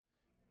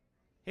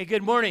Hey,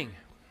 good morning.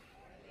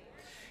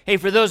 Hey,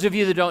 for those of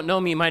you that don't know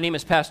me, my name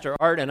is Pastor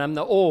Art, and I'm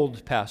the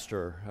old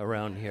pastor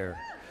around here.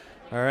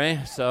 All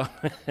right, so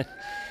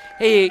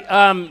hey,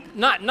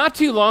 not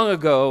too long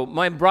ago,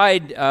 my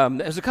bride,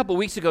 it was a couple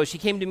weeks ago, she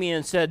came to me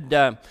and said,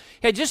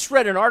 "Hey, I just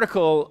read an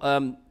article,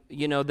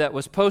 that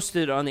was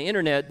posted on the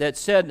internet that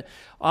said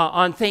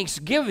on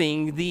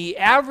Thanksgiving, the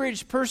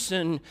average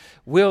person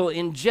will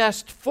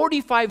ingest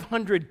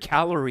 4,500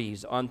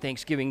 calories on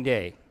Thanksgiving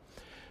Day,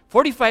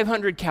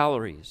 4,500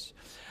 calories."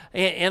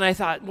 And I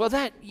thought, well,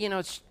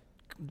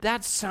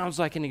 that sounds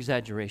like an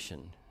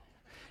exaggeration.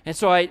 And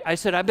so I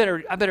said, I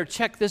better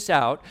check this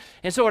out.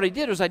 And so what I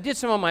did was I did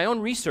some of my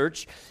own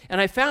research, and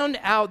I found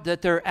out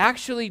that there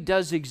actually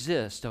does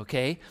exist,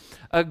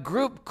 a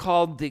group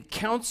called the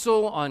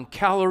Council on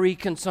Calorie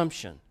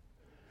Consumption.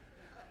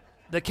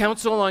 The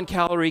Council on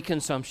Calorie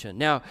Consumption.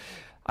 Now,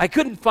 I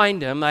couldn't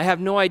find them. I have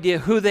no idea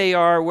who they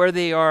are, where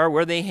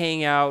they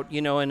hang out,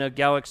 in a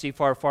galaxy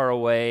far, far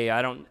away.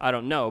 I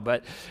don't know.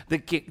 But the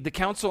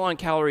Council on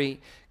Calorie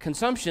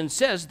Consumption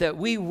says that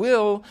we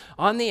will,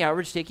 on the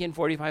average, take in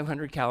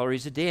 4,500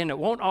 calories a day, and it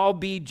won't all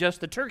be just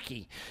the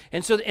turkey.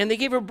 And they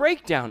gave a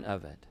breakdown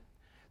of it.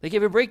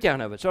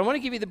 So I want to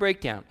give you the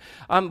breakdown.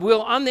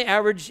 We'll, on the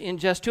average,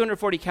 ingest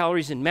 240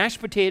 calories in mashed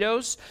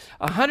potatoes,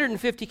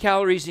 150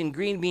 calories in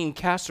green bean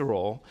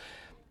casserole,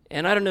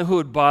 and I don't know who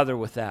would bother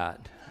with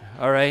that,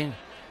 all right?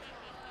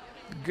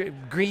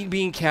 Green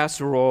bean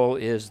casserole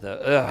is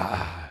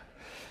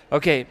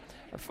Okay,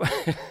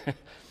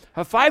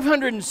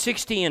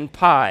 560 in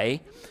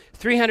pie,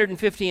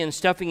 350 in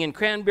stuffing and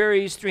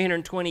cranberries,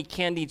 320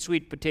 candied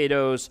sweet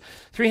potatoes,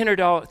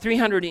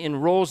 300 in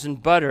rolls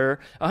and butter,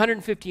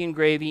 150 in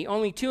gravy,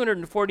 only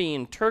 240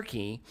 in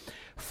turkey,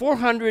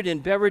 400 in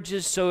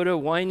beverages, soda,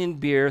 wine, and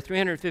beer,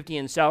 350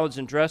 in salads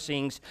and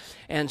dressings,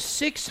 and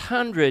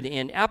 600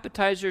 in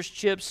appetizers,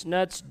 chips,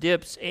 nuts,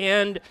 dips,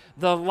 and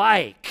the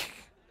like.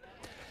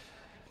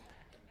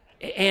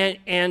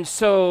 And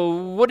so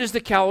what does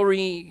the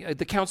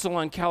Council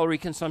on Calorie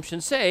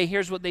Consumption say?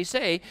 Here's what they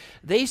say.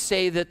 They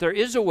say that there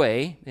is a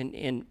way,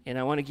 and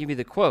I want to give you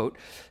the quote,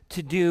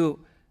 to do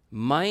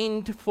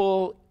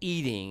mindful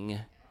eating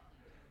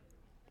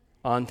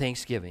on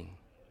Thanksgiving.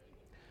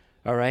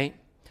 All right?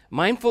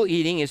 Mindful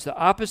eating is the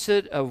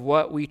opposite of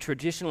what we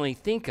traditionally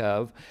think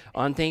of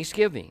on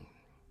Thanksgiving.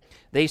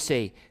 They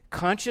say,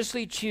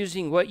 consciously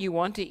choosing what you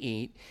want to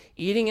eat,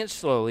 eating it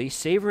slowly,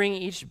 savoring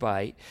each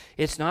bite.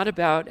 It's not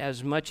about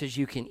as much as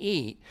you can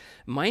eat.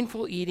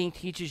 Mindful eating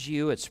teaches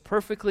you it's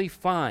perfectly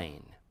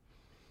fine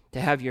to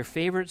have your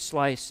favorite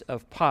slice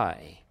of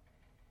pie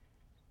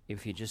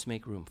if you just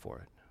make room for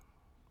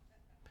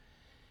it.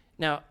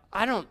 Now,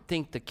 I don't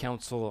think the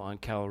Council on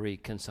Calorie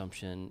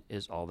Consumption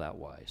is all that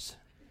wise.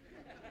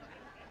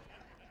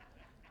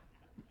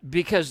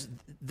 Because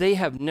they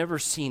have never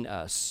seen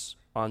us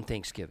on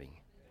Thanksgiving,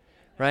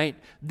 right?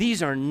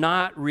 These are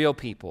not real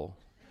people,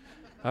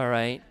 all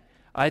right?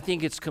 I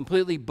think it's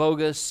completely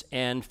bogus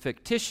and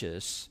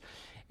fictitious,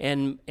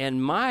 and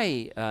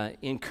my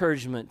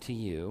encouragement to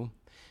you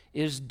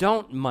is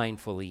don't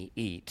mindfully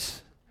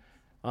eat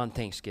on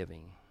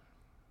Thanksgiving.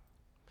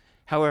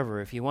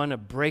 However, if you want to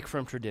break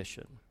from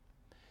tradition,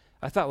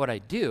 I thought what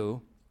I'd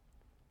do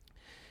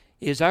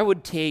is I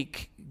would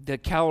take the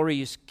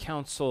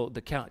Council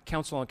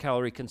on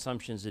Calorie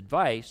Consumption's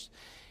advice,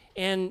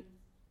 and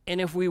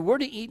if we were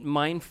to eat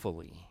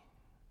mindfully,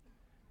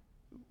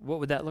 what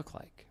would that look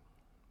like?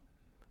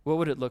 What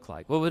would it look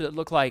like? What would it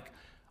look like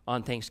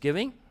on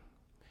Thanksgiving?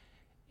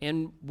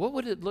 And what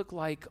would it look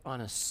like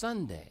on a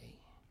Sunday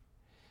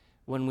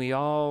when we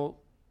all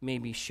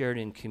maybe shared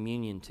in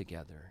communion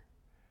together?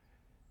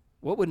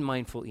 What would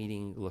mindful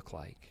eating look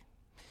like?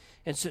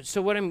 And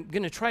so what I'm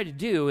going to try to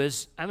do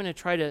is I'm going to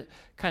try to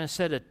kind of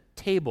set a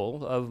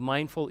table of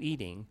mindful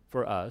eating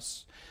for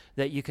us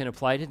that you can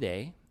apply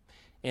today,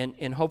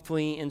 and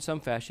hopefully in some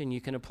fashion you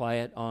can apply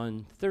it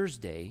on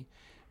Thursday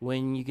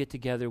when you get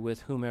together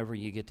with whomever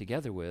you get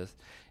together with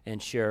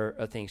and share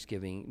a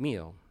Thanksgiving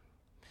meal.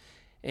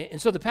 And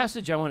so the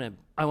passage I want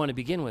to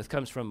begin with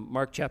comes from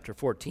Mark chapter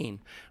 14.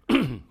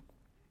 And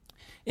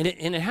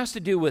it has to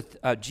do with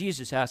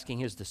Jesus asking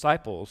his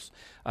disciples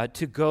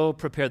to go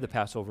prepare the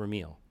Passover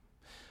meal,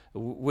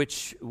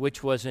 which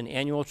was an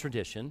annual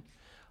tradition.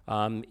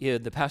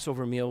 The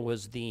Passover meal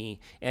was the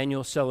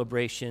annual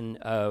celebration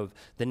of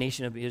the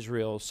nation of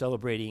Israel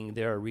celebrating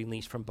their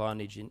release from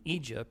bondage in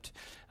Egypt.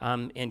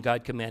 And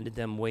God commanded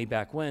them way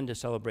back when to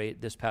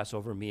celebrate this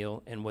Passover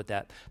meal and what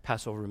that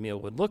Passover meal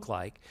would look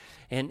like.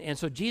 And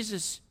so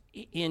Jesus,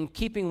 in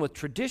keeping with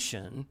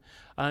tradition,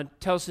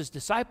 tells his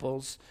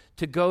disciples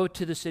to go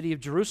to the city of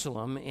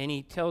Jerusalem, and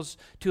he tells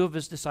two of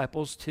his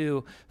disciples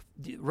to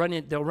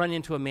they'll run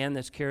into a man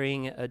that's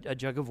carrying a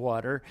jug of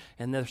water,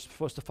 and they're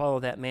supposed to follow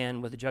that man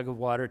with a jug of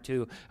water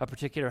to a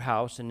particular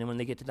house, and then when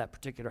they get to that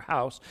particular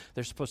house,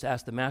 they're supposed to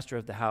ask the master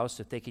of the house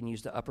if they can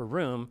use the upper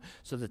room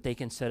so that they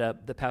can set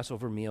up the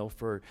Passover meal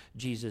for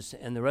Jesus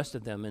and the rest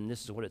of them, and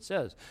this is what it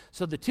says.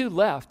 So the two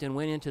left and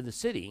went into the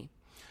city.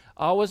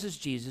 All was as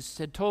Jesus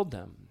had told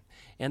them,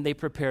 and they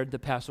prepared the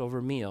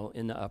Passover meal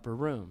in the upper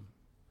room.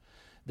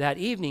 That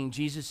evening,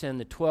 Jesus and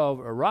the 12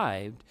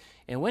 arrived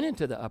and went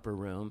into the upper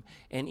room,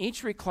 and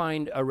each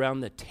reclined around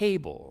the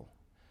table,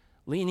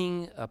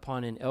 leaning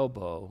upon an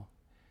elbow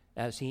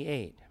as he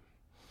ate.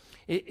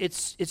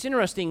 It's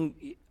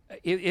interesting,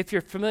 if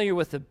you're familiar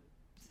with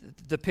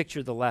the picture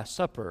of the Last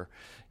Supper,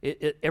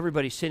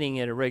 everybody's sitting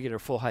at a regular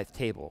full-height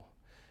table,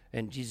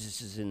 and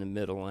Jesus is in the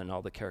middle, and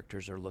all the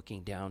characters are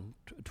looking down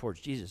towards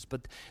Jesus.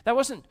 But that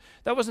wasn't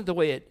the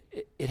way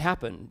it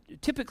happened.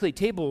 Typically,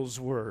 tables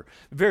were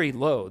very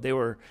low. They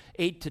were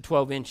 8 to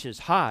 12 inches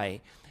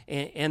high,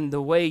 and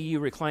the way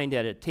you reclined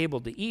at a table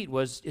to eat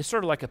it's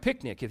sort of like a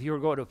picnic. If you were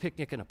going to a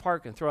picnic in a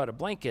park and throw out a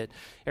blanket,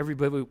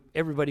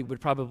 everybody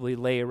would probably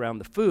lay around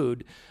the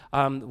food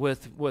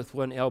with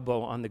one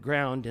elbow on the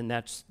ground, and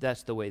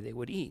that's the way they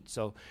would eat.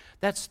 So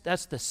that's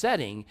the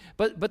setting.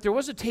 But there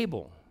was a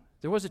table.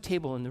 There was a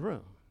table in the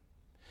room.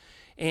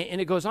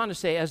 And it goes on to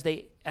say, as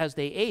they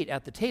ate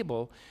at the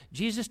table,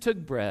 Jesus took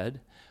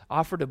bread,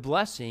 offered a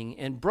blessing,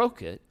 and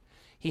broke it.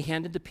 He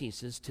handed the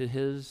pieces to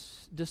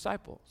his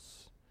disciples.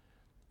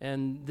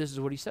 And this is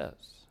what he says.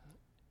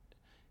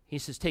 He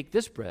says, "Take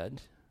this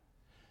bread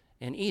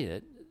and eat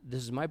it.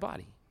 This is my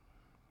body."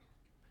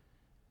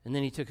 And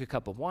then he took a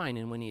cup of wine,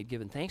 and when he had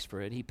given thanks for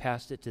it, he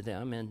passed it to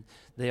them, and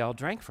they all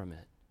drank from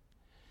it.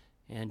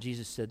 And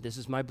Jesus said, "This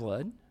is my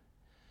blood,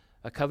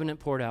 a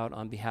covenant poured out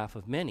on behalf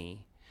of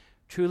many.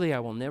 Truly, I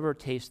will never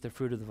taste the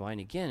fruit of the vine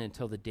again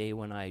until the day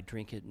when I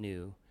drink it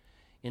new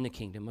in the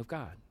kingdom of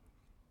God."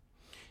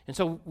 And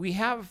so we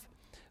have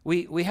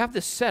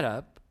this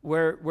setup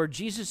where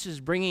Jesus is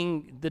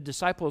bringing the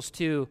disciples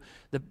to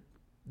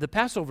the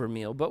Passover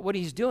meal, but what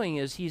he's doing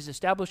is he's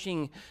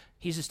establishing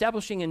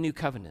a new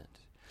covenant.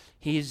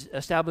 He's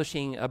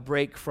establishing a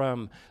break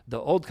from the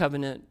old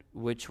covenant,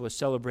 which was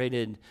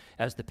celebrated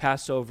as the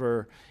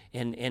Passover,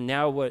 and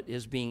now what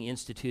is being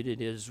instituted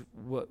is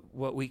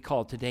what we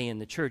call today in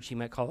the church. You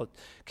might call it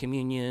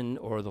communion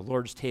or the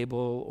Lord's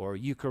table or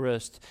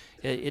Eucharist.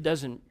 It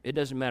doesn't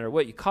matter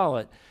what you call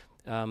it.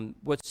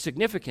 What's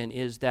significant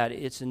is that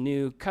it's a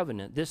new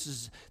covenant. This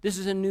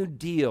is a new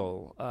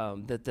deal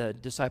that the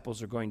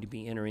disciples are going to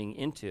be entering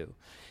into,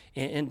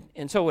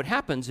 and so what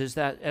happens is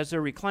that as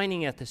they're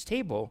reclining at this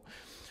table,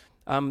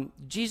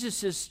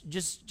 Jesus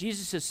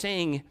is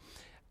saying,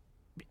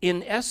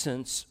 in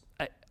essence,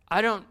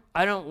 I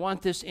don't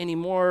want this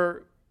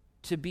anymore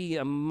to be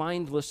a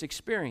mindless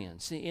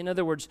experience. In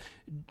other words,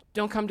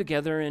 don't come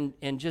together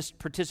and just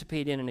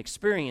participate in an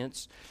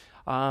experience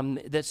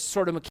that's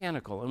sort of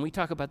mechanical. And we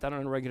talk about that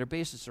on a regular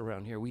basis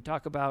around here. We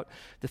talk about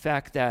the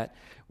fact that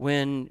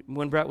when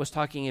Brett was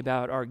talking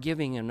about our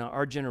giving and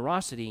our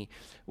generosity,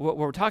 what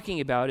we're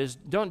talking about is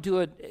don't do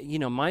it,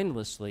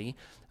 mindlessly,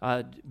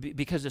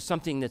 because it's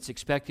something that's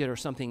expected or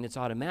something that's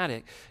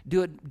automatic.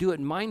 Do it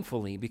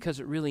mindfully, because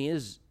it really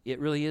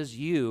is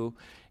you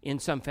in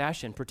some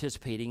fashion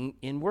participating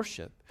in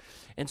worship.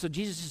 And so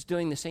Jesus is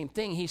doing the same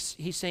thing.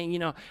 He's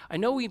saying, I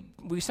know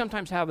we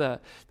sometimes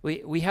have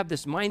we have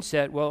this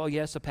mindset. Well,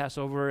 yes, a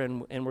Passover,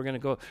 and we're going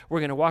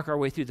to walk our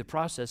way through the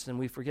process, and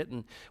we've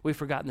forgotten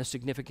the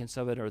significance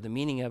of it or the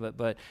meaning of it.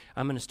 But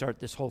I'm going to start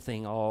this whole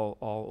thing all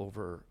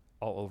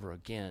over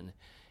again,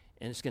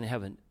 and it's going to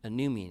have a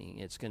new meaning.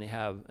 It's going to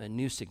have a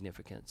new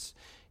significance.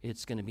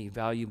 It's going to be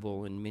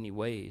valuable in many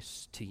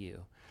ways to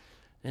you.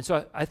 And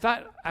so I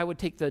thought I would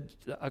take the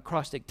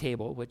acrostic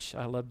table, which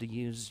I love to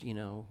use,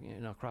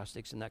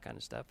 acrostics and that kind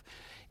of stuff,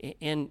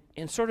 and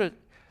sort of,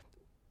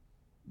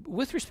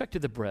 with respect to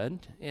the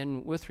bread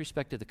and with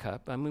respect to the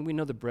cup. I mean, we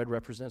know the bread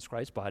represents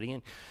Christ's body,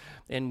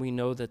 and we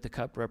know that the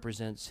cup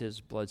represents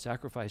his blood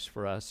sacrifice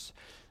for us.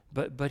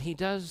 But he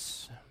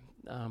does,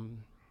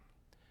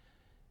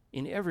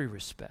 in every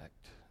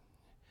respect,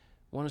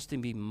 want us to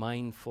be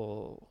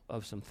mindful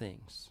of some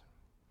things.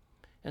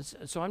 And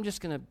so I'm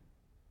just going to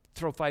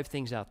throw 5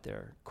 things out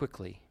there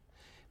quickly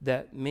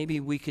that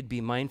maybe we could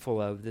be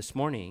mindful of this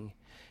morning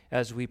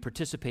as we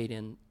participate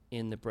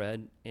in the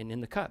bread and in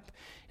the cup.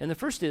 And the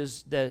first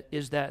is that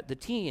the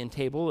tea and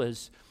table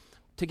is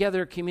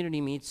together.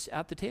 Community meets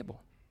at the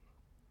table.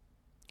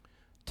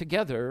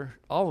 Together,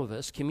 all of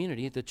us,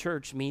 community, the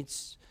church,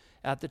 meets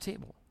at the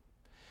table.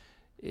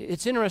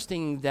 It's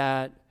interesting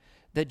that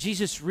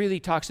Jesus really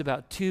talks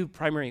about 2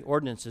 primary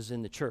ordinances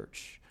in the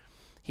church.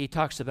 He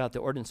talks about the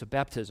ordinance of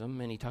baptism,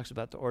 and he talks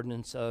about the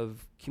ordinance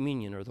of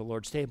communion, or the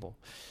Lord's table.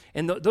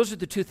 And those are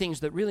the 2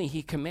 things that really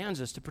he commands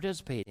us to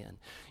participate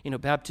in.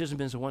 Baptism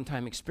is a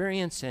one-time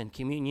experience, and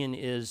communion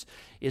is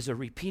a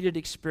repeated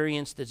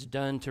experience that's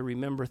done to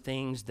remember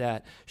things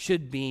that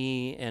should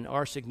be and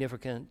are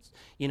significant,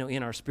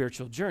 in our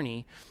spiritual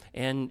journey.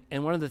 And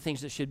one of the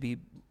things that should be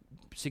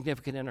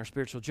significant in our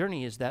spiritual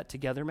journey is that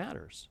together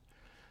matters.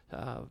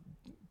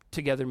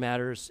 Together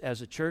matters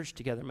as a church,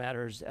 together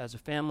matters as a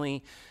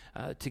family,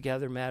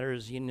 together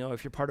matters,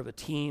 if you're part of a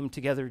team,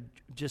 together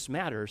just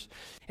matters.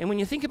 And when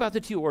you think about the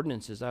 2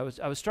 ordinances, I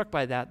was struck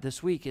by that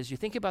this week, as you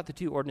think about the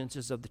 2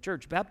 ordinances of the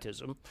church,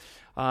 baptism,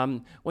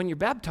 when you're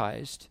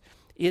baptized,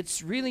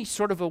 it's really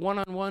sort of a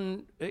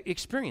one-on-one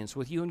experience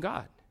with you and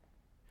God.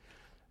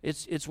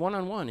 It's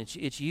one-on-one.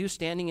 It's you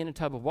standing in a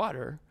tub of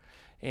water,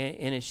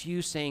 and it's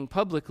you saying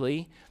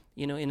publicly,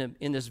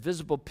 in this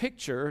visible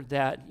picture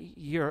that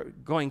you're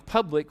going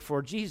public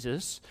for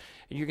Jesus,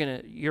 and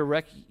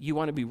you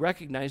want to be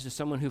recognized as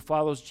someone who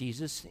follows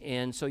Jesus,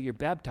 and so you're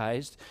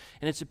baptized,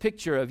 and it's a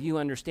picture of you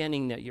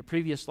understanding that your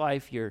previous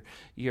life, your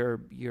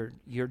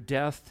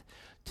death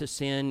to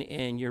sin,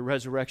 and your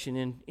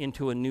resurrection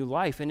into a new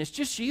life, and it's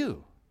just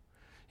you.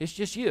 It's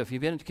just you. If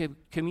you've been to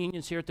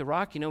communions here at the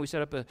Rock, we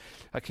set up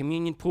a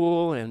communion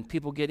pool, and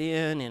people get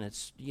in, and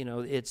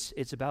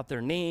it's about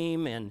their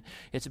name, and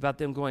it's about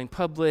them going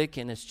public,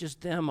 and it's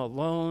just them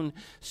alone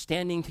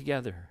standing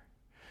together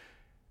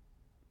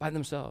by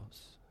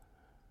themselves.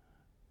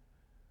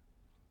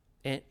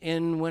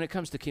 And when it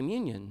comes to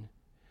communion,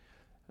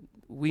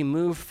 we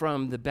move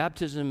from the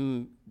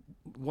baptism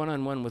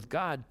one-on-one with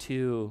God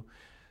to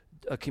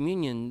a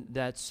communion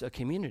that's a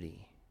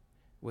community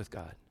with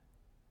God.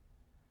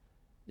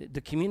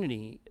 The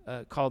community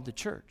called the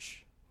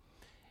church.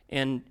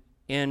 And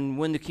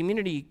when the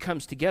community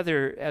comes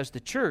together as the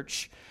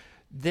church,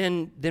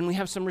 then we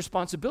have some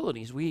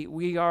responsibilities.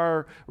 We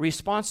are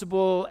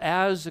responsible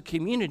as a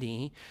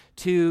community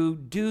to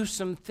do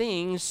some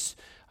things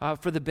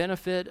for the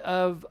benefit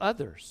of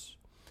others.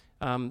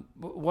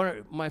 One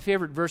of my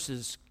favorite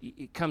verses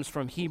comes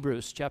from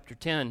Hebrews chapter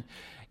 10,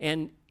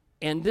 and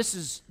this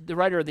is the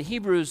writer of the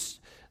Hebrews.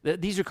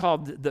 These are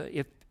called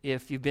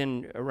if you've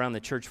been around the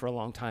church for a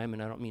long time,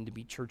 and I don't mean to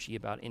be churchy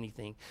about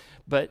anything,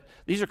 but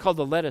these are called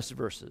the let us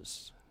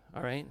verses,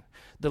 all right?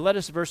 The let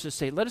us verses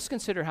say, let us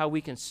consider how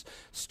we can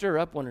stir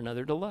up one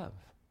another to love.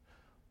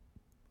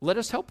 Let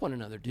us help one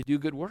another to do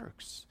good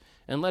works,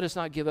 and let us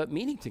not give up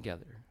meeting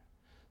together.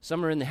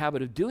 Some are in the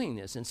habit of doing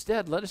this.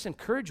 Instead, let us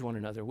encourage one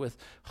another with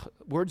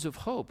words of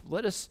hope.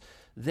 Let us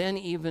then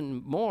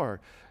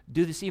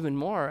do this even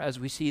more as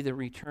we see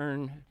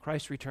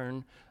Christ's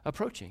return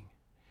approaching.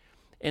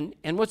 And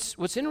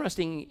what's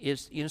interesting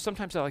is,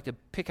 sometimes I like to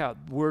pick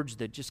out words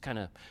that just kind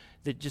of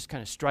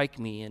strike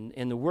me,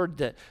 and the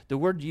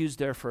word used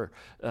there for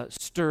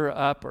stir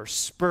up or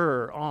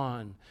spur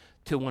on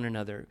to one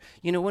another.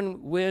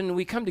 When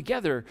we come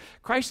together,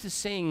 Christ is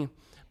saying,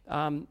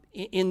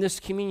 in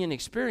this communion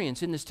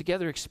experience, in this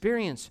together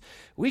experience,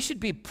 we should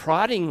be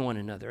prodding one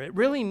another. It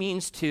really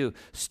means to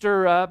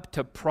stir up,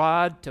 to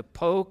prod, to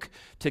poke,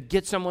 to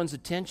get someone's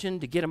attention,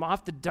 to get them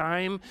off the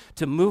dime,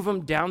 to move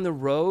them down the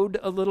road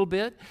a little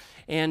bit.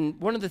 And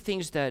one of the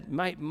things that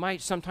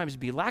might sometimes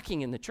be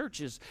lacking in the church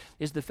is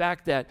the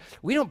fact that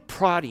we don't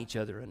prod each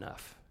other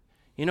enough.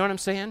 You know what I'm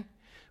saying?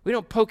 We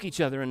don't poke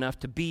each other enough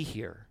to be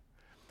here.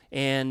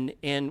 And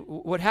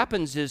what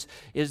happens is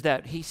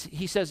that he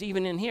says,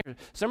 even in here,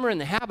 some are in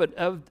the habit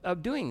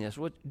of doing this.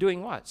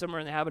 Doing what? Some are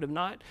in the habit of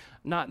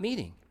not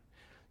meeting.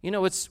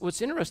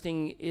 What's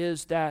interesting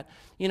is that,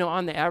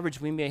 on the average,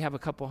 we may have a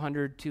couple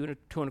hundred,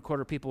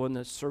 225 people in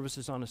the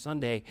services on a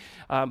Sunday,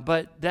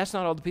 but that's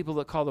not all the people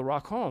that call the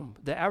Rock home.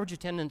 The average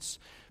attendance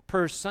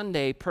per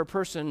Sunday per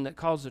person that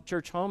calls the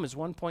church home is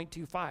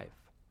 1.25.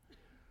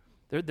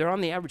 They're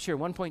on the average here,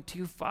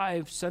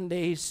 1.25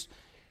 Sundays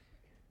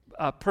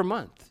per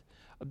month.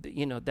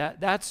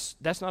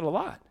 That's not a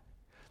lot.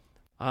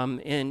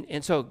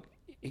 And so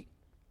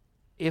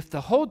if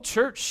the whole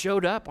church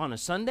showed up on a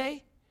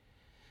Sunday,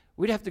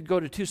 we'd have to go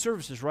to 2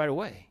 services right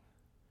away.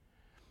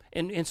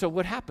 And so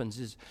what happens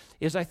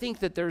is I think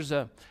there's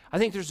a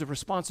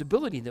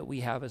responsibility that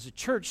we have as a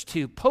church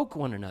to poke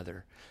one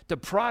another, to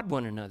prod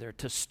one another,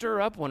 to stir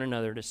up one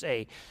another, to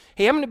say,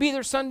 hey, I'm going to be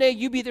there Sunday,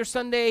 you be there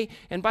Sunday,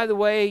 and by the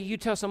way, you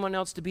tell someone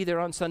else to be there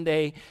on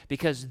Sunday,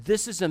 because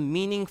this is a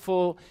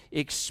meaningful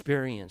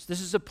experience. This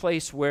is a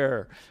place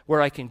where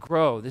I can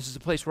grow. This is a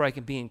place where I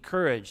can be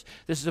encouraged.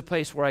 This is a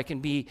place where I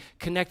can be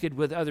connected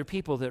with other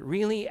people that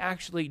really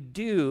actually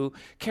do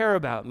care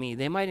about me.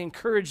 They might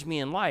encourage me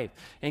in life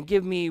and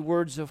give me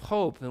words of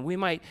hope, and we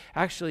might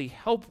actually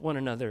help one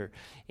another.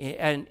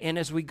 And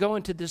as we go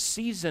into this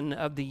season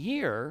of the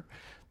year,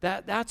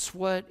 that's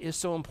what is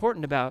so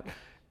important about,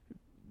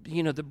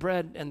 the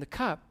bread and the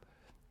cup.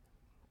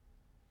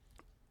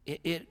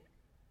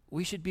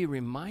 We should be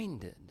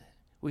reminded,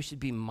 we should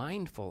be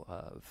mindful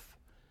of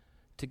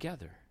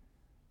together.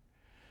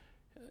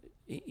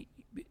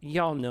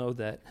 Y'all know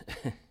that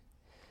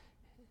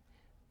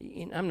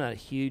I'm not a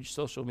huge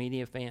social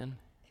media fan.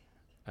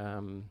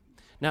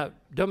 Now,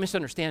 don't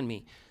misunderstand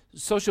me.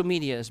 Social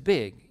media is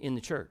big in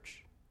the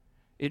church.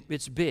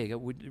 It's big.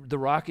 The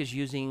Rock is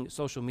using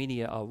social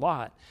media a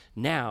lot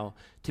now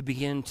to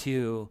begin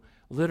to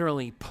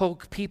literally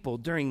poke people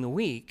during the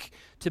week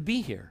to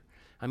be here.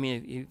 I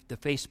mean, the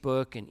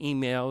Facebook and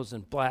emails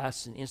and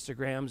blasts and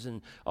Instagrams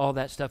and all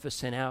that stuff is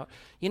sent out.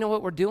 You know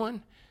what we're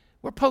doing?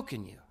 We're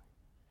poking you.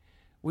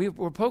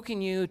 We're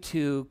poking you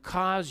to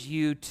cause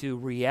you to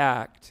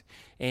react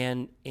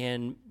and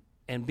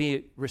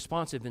be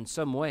responsive in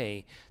some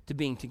way to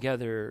being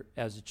together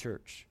as a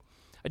church.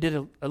 I did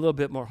a little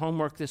bit more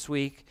homework this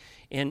week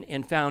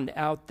and found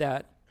out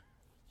that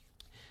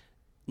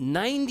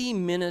 90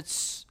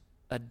 minutes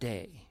a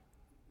day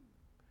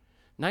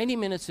 90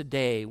 minutes a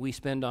day we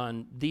spend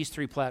on these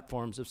three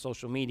platforms of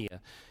social media: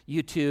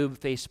 YouTube,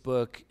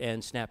 Facebook,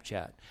 and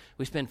Snapchat.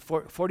 We spend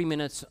 40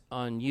 minutes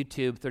on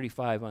YouTube,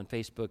 35 on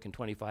Facebook, and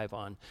 25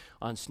 on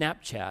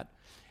Snapchat.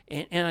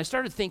 And I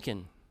started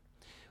thinking,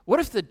 what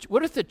if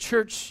the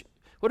church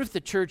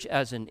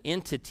as an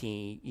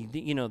entity,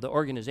 the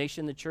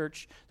organization, the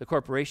church, the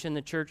corporation,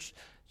 the church,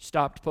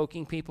 stopped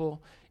poking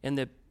people, and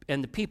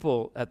the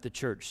people at the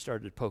church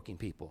started poking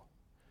people?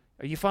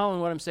 Are you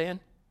following what I'm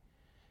saying?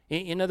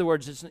 In other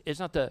words,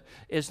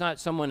 it's not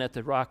someone at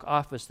the Rock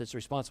office that's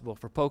responsible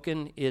for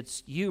poking.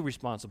 It's you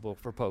responsible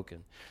for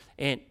poking.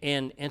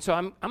 And so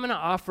I'm going to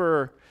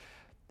offer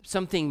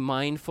something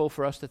mindful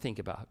for us to think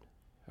about,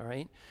 all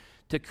right,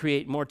 to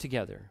create more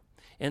together.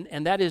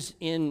 And that is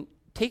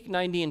take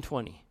 90 and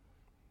 20.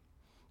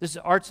 This is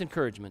Art's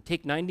encouragement.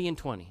 Take 90 and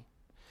 20.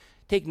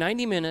 Take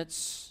 90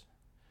 minutes,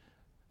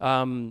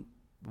 1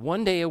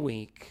 day a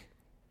week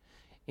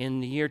in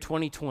the year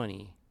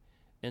 2020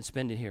 and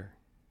spend it here.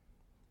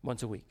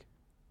 Once a week.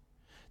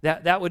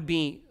 That would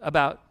be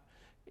about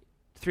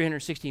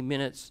 360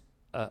 minutes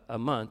a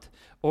month,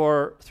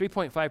 or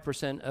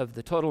 3.5% of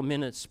the total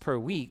minutes per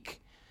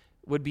week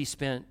would be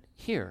spent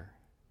here.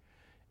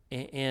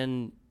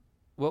 And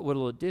what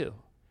will it do?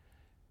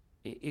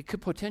 It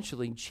could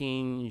potentially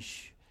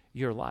change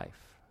your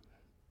life.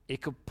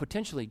 It could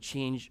potentially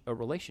change a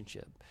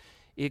relationship.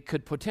 It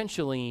could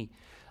potentially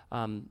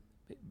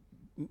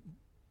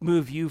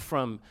move you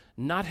from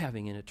not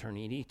having an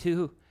eternity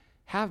to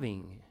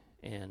having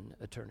an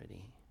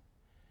eternity.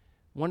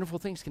 Wonderful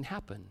things can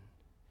happen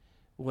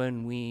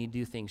when we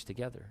do things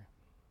together.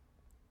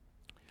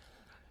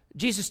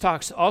 Jesus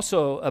talks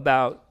also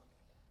about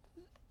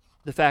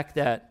the fact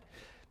that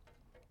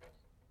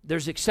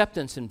there's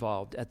acceptance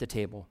involved at the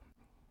table.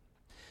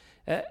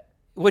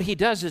 What he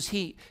does is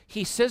he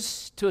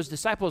says to his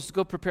disciples to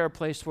go prepare a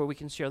place where we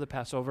can share the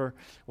Passover.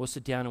 We'll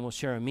sit down and we'll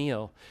share a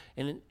meal.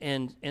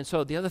 And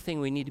so the other thing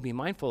we need to be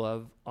mindful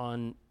of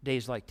on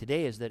days like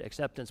today is that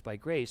acceptance by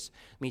grace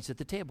meets at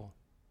the table.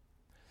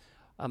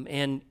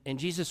 And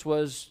Jesus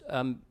was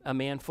a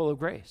man full of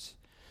grace.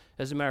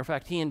 As a matter of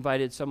fact, he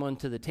invited someone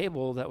to the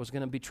table that was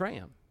going to betray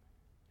him.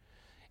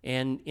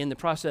 And in the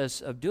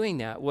process of doing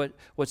that,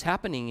 what's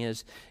happening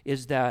is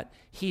that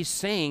he's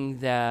saying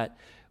that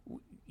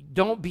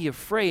don't be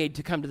afraid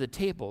to come to the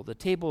table. The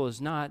table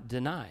is not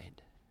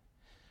denied.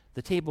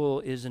 The table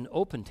is an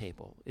open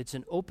table. It's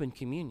an open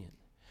communion.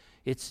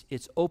 It's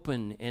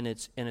open and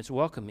it's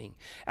welcoming.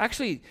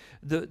 Actually,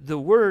 the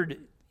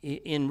word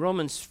in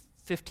Romans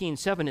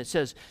 15:7, it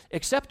says,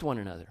 accept one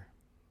another.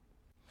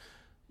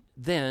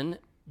 Then,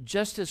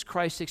 just as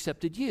Christ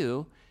accepted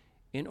you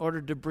in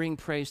order to bring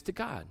praise to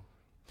God.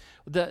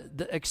 The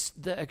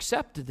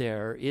accept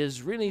there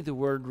is really the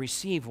word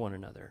receive one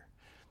another.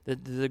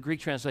 The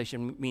Greek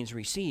translation means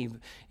receive,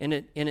 and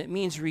it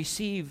means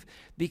receive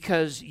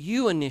because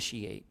you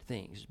initiate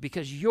things,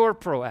 because you're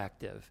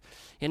proactive.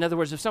 In other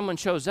words, if someone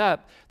shows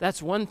up, that's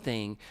one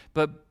thing,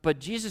 but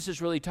Jesus is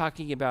really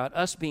talking about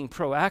us being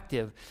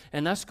proactive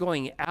and us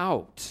going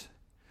out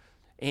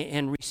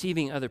and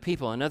receiving other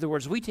people. In other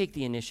words, we take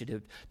the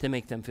initiative to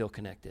make them feel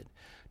connected.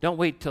 Don't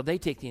wait till they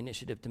take the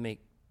initiative to make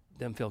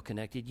them feel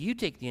connected. You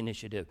take the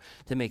initiative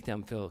to make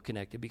them feel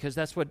connected, because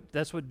that's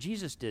what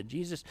Jesus did.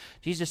 Jesus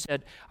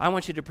said, I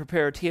want you to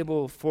prepare a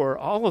table for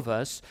all of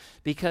us,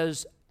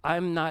 because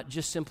I'm not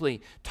just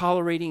simply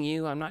tolerating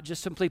you. I'm not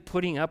just simply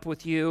putting up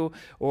with you,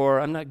 or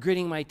I'm not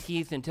gritting my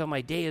teeth until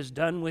my day is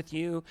done with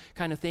you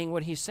kind of thing.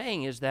 What he's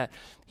saying is that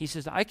he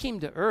says, I came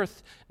to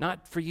earth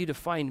not for you to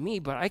find me,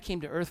 but I came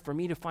to earth for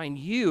me to find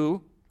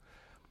you,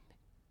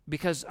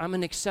 because I'm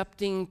an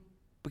accepting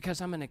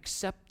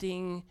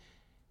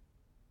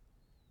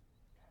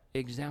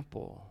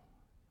example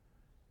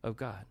of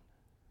God.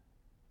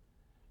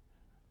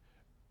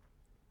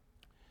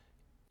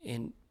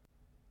 And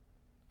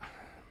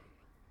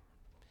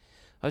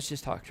let's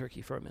just talk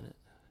turkey for a minute.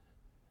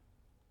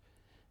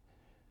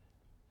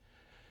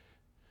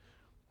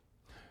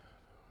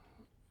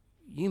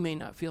 You may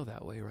not feel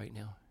that way right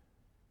now.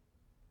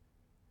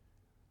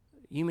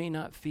 You may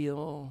not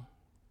feel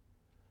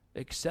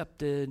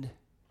accepted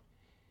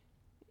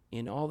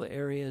in all the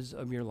areas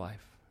of your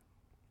life.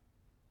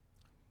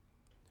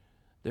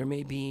 There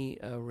may be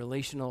a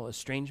relational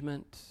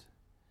estrangement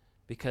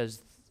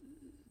because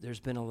there's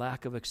been a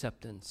lack of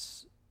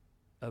acceptance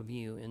of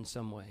you in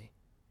some way.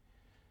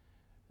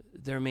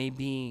 There may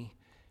be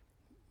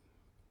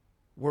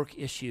work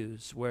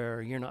issues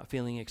where you're not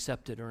feeling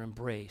accepted or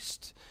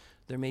embraced.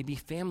 There may be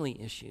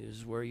family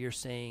issues where you're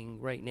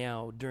saying right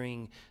now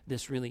during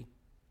this really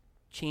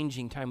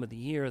changing time of the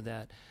year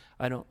that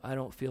I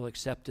don't feel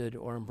accepted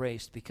or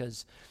embraced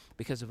because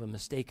of a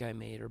mistake I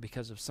made, or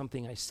because of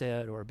something I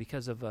said, or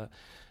because of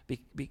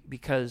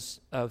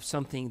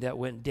something that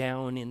went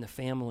down in the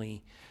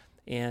family.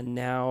 And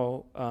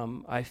now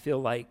I feel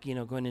like,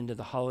 going into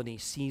the holiday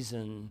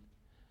season,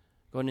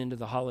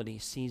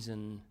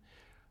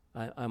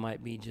 I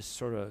might be just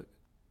sort of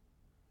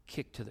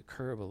kicked to the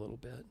curb a little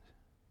bit.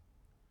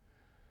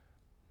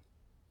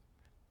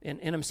 And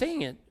I'm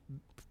saying it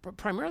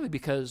primarily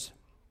because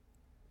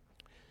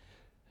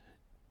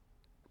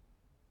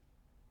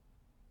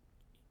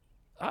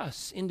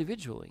us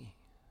individually,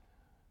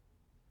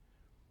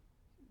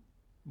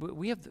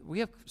 we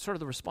have sort of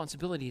the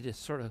responsibility to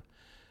sort of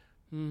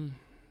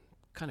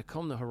kind of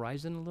comb the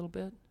horizon a little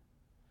bit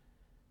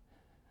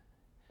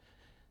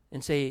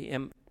and say,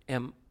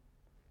 am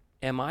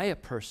I a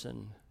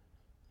person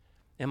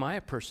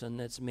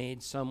that's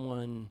made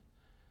someone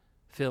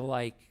feel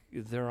like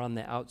they're on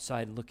the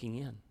outside looking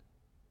in?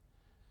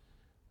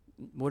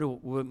 What do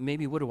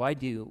I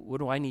do? What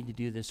do I need to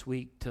do this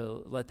week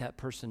to let that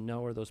person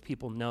know, or those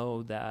people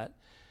know, that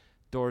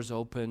doors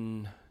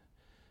open,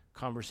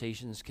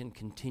 conversations can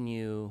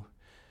continue,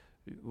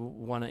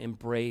 want to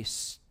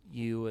embrace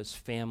you as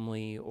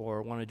family,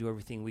 or want to do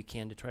everything we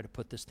can to try to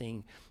put this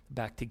thing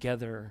back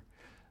together?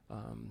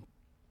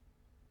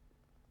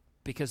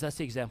 Because that's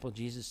the example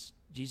Jesus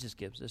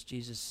gives us.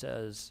 Jesus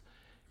says,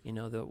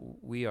 that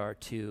we are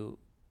to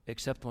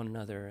accept one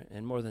another,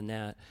 and more than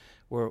that,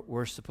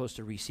 we're supposed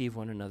to receive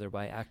one another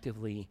by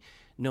actively,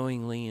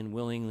 knowingly, and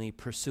willingly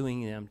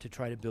pursuing them to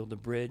try to build a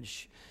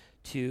bridge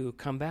to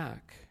come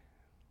back.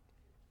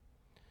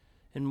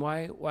 And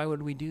why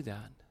would we do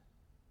that?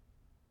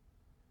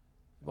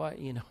 Why,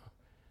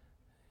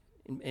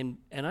 and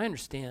I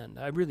understand,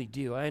 I really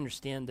do. I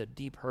understand the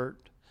deep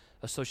hurt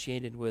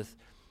associated with,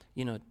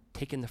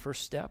 taking the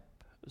first step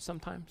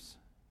sometimes.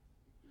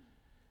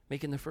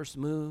 Making the first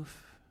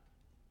move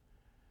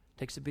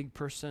takes a big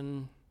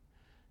person,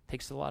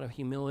 takes a lot of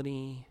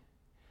humility.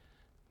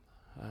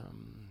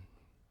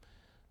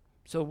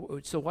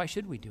 So why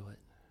should we do it?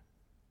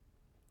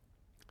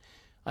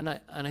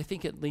 And I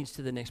think it leads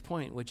to the next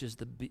point, which is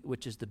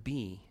the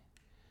B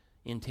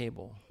in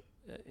table,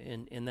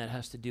 and that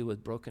has to do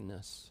with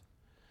brokenness.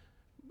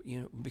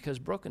 Because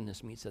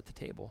brokenness meets at the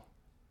table.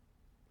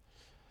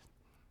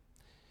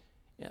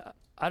 Yeah,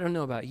 I don't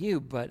know about you,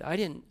 but I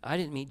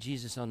didn't meet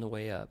Jesus on the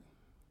way up.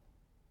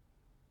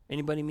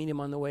 Anybody meet him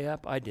on the way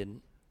up? I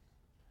didn't.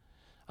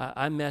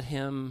 I met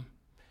him,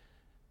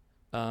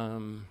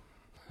 pardon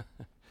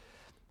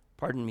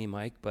me,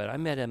 Mike, but I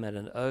met him at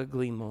an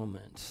ugly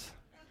moment.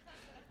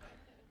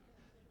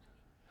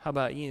 How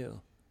about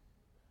you?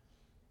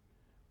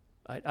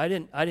 I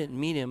didn't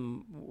meet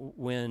him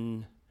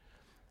when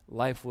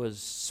life was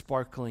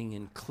sparkling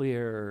and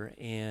clear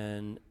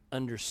and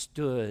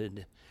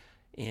understood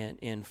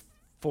and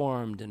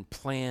formed and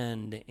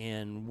planned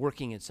and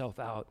working itself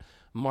out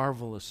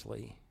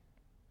marvelously.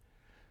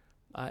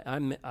 I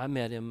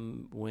met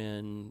him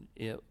when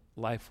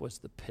life was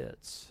the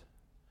pits,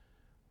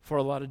 for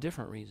a lot of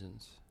different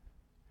reasons.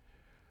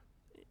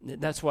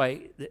 That's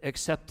why the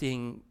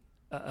acceptance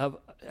of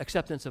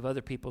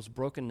other people's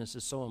brokenness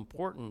is so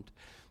important,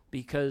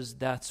 because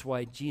that's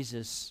why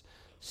Jesus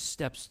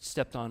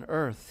stepped on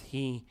earth.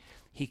 He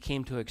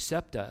came to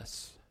accept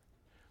us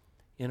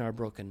in our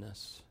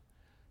brokenness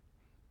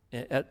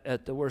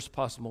at the worst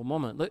possible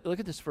moment. Look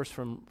at this verse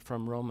from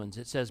Romans.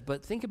 It says,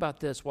 "But think about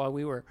this: while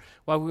we were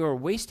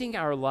wasting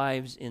our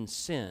lives in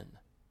sin,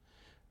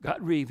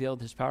 God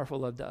revealed his powerful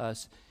love to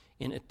us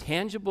in a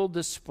tangible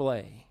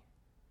display.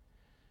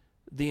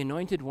 The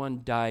Anointed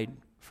One died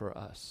for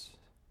us."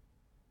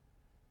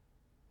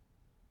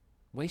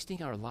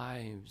 Wasting our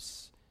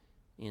lives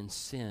in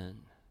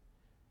sin.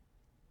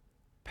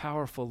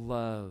 Powerful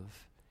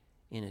love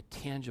in a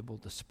tangible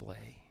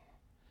display.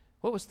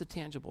 What was the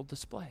tangible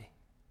display?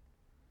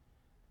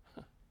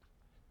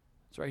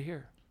 It's right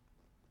here.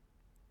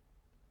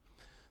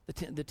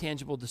 The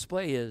tangible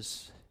display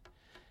is,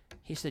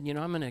 he said,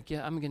 I'm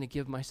going to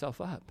give myself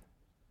up.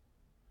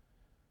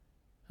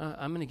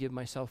 I'm going to give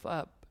myself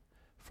up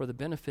for the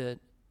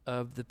benefit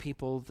of the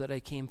people that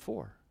I came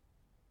for.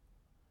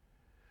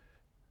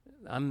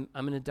 I'm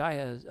going to die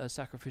a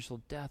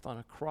sacrificial death on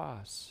a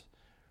cross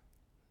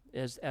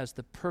as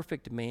the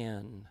perfect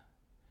man,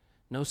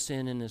 no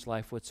sin in his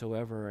life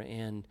whatsoever,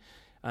 and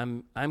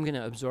I'm going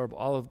to absorb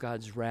all of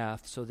God's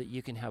wrath so that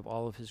you can have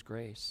all of his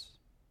grace.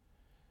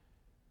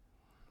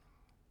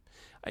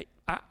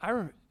 I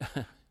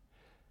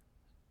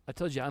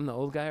told you I'm the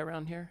old guy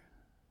around here.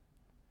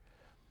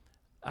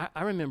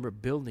 I remember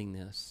building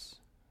this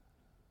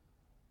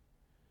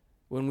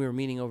when we were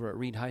meeting over at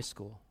Reed High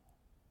School.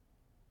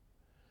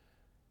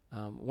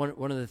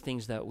 One of the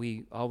things that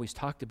we always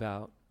talked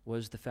about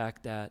was the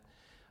fact that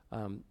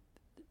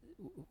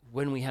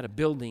when we had a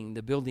building,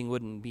 the building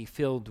wouldn't be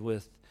filled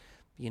with,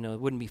 it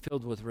wouldn't be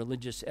filled with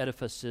religious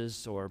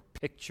edifices or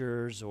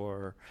pictures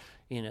or,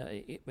 we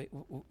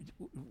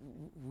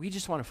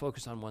just want to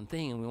focus on one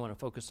thing, and we want to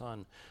focus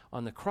on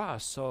the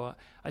cross. So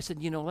I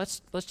said,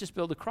 let's just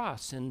build a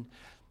cross,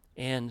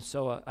 and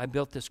so I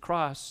built this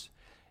cross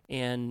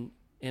and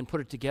put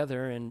it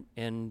together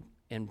and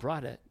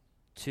brought it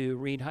to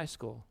Reed High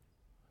School.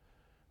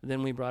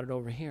 Then we brought it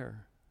over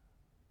here.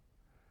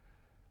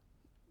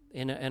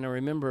 And I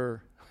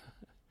remember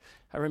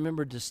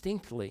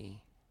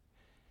distinctly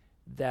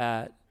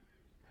that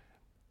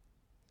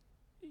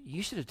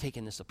you should have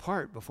taken this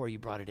apart before you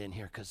brought it in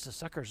here, because the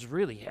sucker's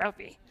really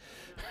heavy.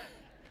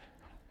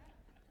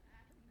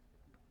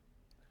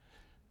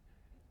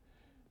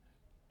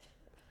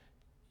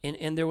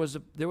 And there was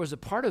a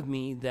part of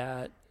me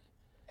that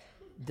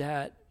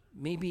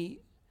maybe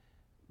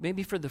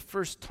for the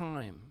first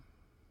time,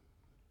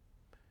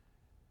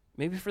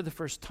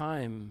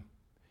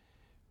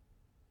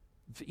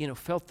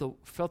 felt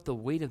the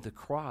weight of the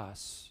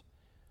cross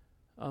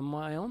on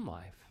my own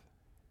life.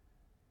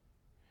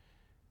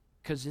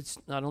 Because it's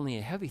not only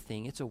a heavy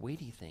thing, it's a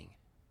weighty thing.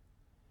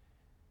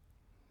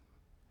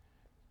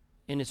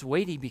 And it's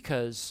weighty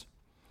because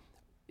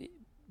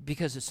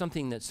it's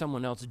something that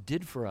someone else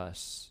did for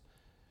us,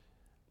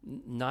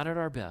 not at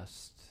our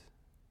best,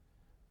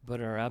 but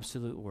at our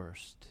absolute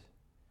worst.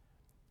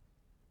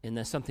 And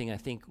that's something I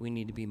think we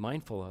need to be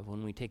mindful of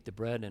when we take the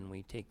bread and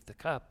we take the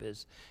cup,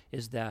 is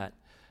that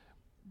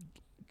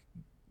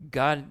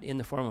God in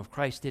the form of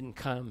Christ didn't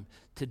come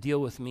to deal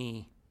with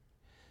me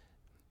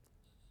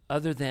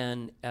other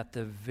than at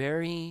the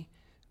very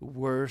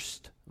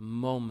worst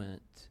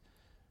moment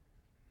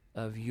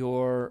of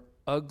your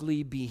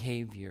ugly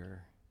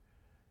behavior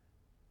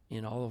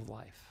in all of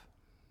life.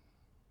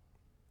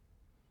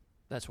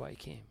 That's why he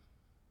came,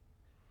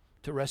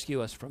 to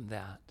rescue us from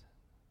that.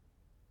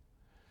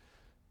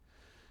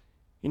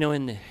 You know,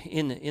 in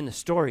the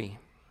story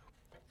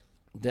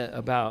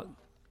about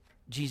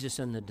Jesus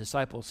and the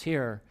disciples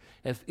here,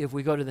 if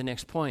we go to the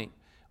next point,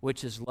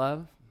 which is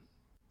love,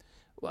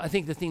 well, I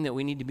think the thing that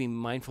we need to be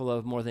mindful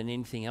of more than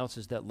anything else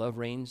is that love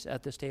reigns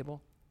at this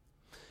table.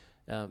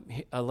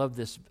 I love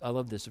this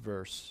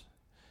verse.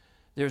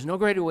 There's no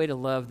greater way to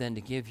love than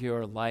to give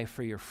your life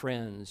for your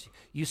friends.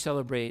 You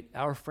celebrate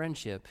our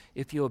friendship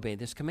if you obey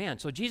this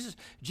command. So Jesus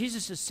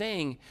is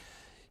saying,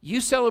 you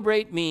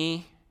celebrate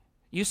me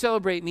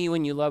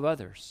when you love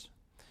others.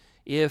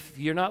 If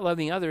you're not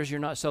loving others, you're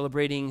not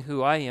celebrating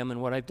who I am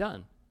and what I've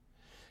done.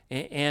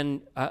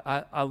 And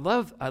I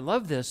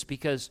love this,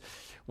 because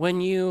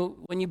when you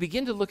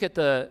begin to look at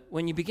the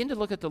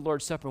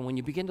Lord's Supper, when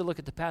you begin to look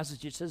at the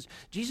passage, it says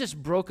Jesus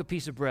broke a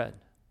piece of bread.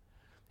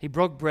 He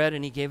broke bread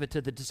and he gave it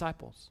to the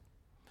disciples.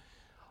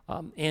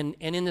 And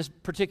in this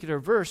particular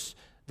verse,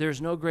 there's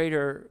no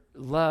greater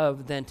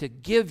love than to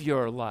give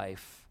your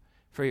life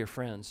for your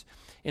friends.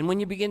 And when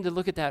you begin to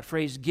look at that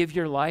phrase, give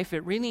your life,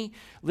 it really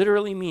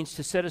literally means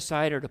to set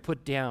aside or to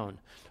put down.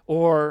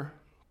 Or,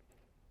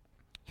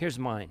 here's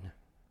mine.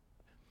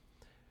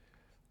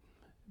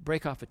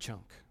 Break off a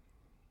chunk.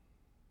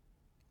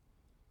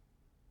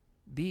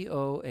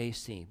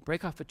 BOAC.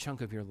 Break off a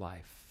chunk of your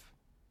life.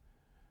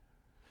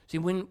 See,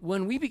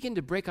 when we begin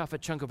to break off a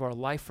chunk of our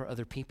life for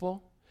other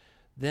people,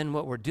 then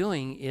what we're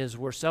doing is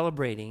we're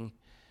celebrating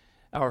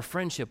our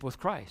friendship with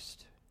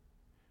Christ.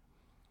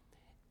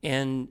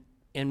 And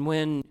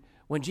when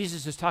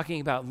Jesus is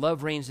talking about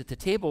love reigns at the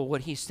table,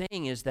 what he's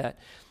saying is that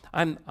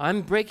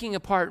I'm breaking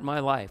apart my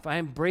life.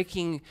 I'm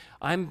going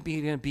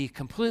to be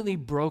completely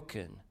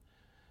broken.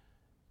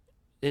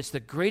 It's the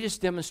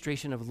greatest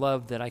demonstration of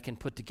love that I can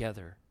put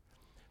together.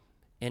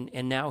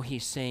 And now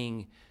he's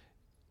saying,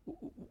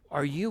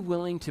 are you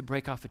willing to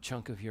break off a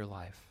chunk of your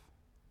life?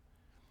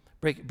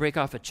 Break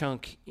off a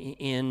chunk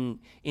in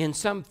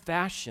some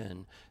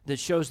fashion that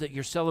shows that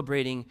you're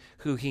celebrating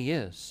who he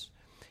is.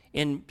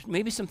 And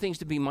maybe some things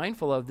to be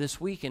mindful of this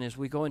week and as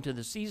we go into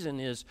the season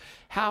is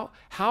how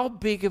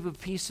big of a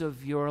piece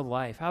of your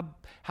life,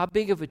 how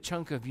big of a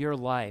chunk of your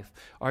life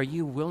are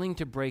you willing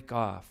to break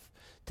off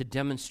to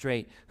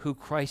demonstrate who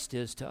Christ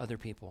is to other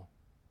people?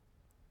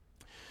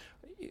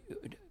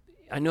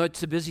 I know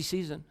it's a busy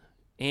season,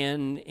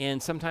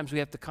 and sometimes we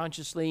have to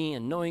consciously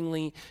and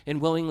knowingly and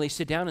willingly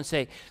sit down and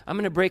say, I'm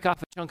going to break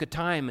off a chunk of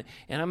time,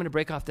 and I'm going to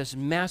break off this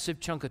massive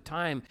chunk of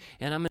time,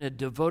 and I'm going to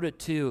devote it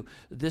to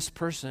this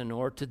person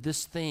or to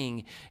this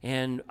thing,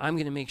 and I'm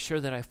going to make sure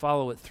that I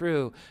follow it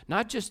through,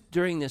 not just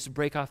during this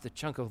break off the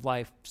chunk of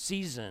life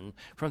season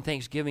from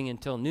Thanksgiving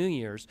until New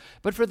Year's,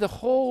 but for the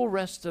whole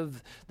rest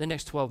of the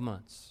next 12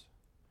 months.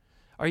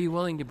 Are you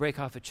willing to break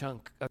off a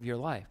chunk of your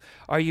life?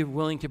 Are you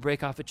willing to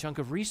break off a chunk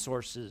of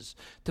resources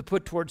to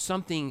put towards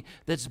something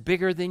that's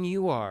bigger than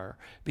you are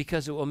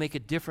because it will make a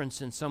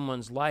difference in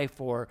someone's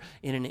life or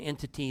in an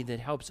entity that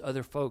helps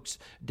other folks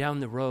down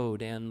the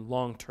road and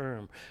long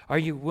term? Are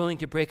you willing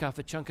to break off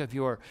a chunk of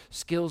your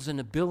skills and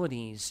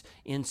abilities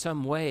in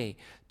some way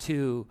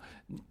to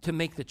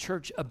make the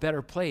church a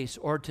better place,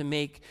 or to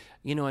make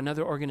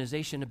another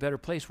organization a better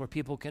place where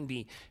people can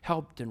be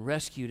helped and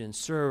rescued and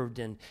served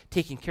and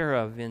taken care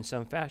of in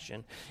some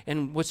fashion?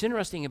 And what's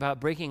interesting about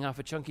breaking off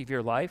a chunk of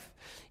your life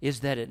is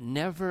that it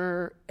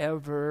never,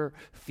 ever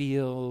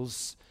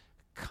feels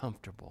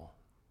comfortable.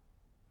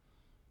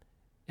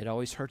 It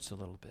always hurts a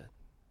little bit.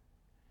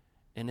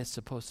 And it's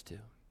supposed to.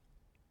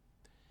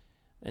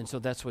 And so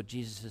that's what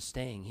Jesus is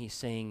saying. He's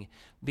saying,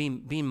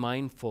 be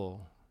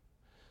mindful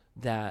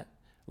that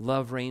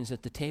love reigns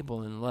at the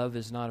table, and love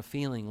is not a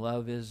feeling.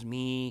 Love is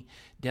me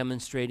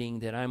demonstrating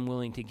that I'm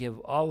willing to give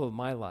all of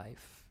my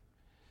life.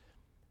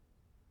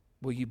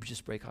 Will you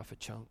just break off a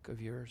chunk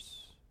of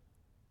yours?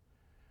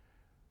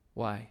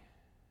 Why?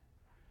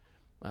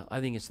 Well,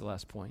 I think it's the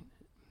last point.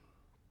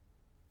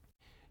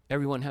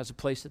 Everyone has a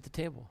place at the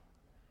table.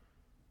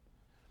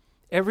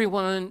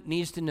 Everyone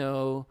needs to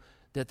know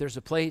that there's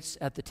a place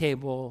at the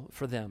table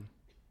for them.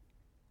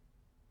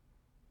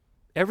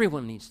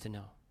 Everyone needs to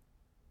know.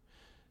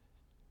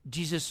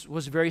 Jesus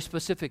was very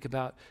specific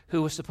about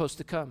who was supposed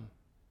to come.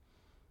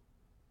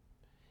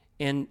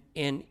 And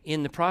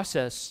in the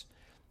process,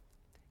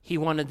 he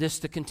wanted this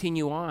to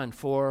continue on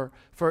for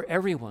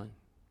everyone.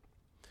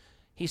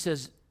 He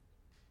says,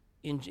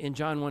 in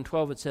John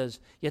 1:12 it says,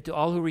 "Yet to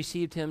all who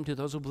received him, to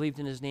those who believed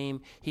in his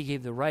name, he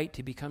gave the right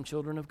to become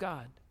children of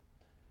God."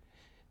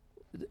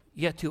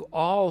 Yet to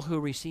all who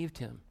received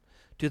him,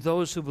 to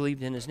those who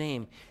believed in his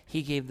name,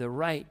 he gave the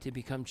right to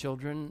become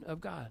children of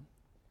God.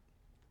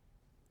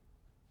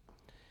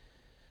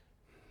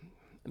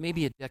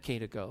 Maybe a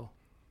decade ago,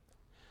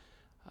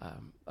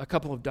 a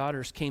couple of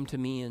daughters came to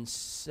me and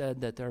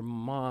said that their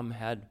mom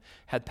had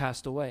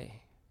passed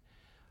away.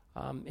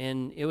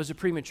 And it was a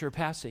premature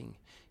passing.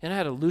 And I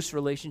had a loose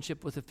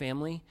relationship with the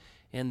family,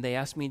 and they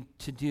asked me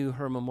to do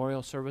her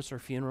memorial service or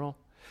funeral.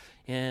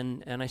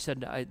 And I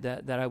said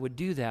that I would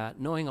do that,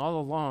 knowing all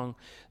along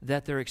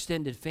that their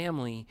extended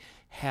family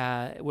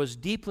was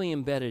deeply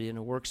embedded in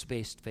a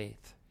works-based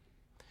faith.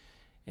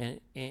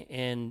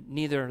 And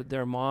neither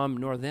their mom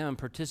nor them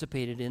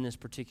participated in this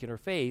particular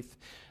faith,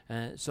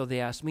 so they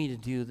asked me to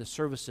do the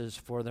services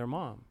for their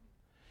mom.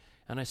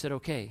 And I said,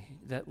 okay,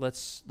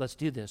 let's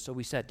do this. So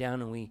we sat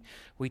down and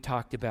we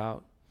talked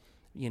about,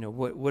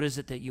 what is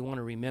it that you want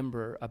to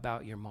remember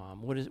about your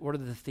mom? What are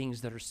the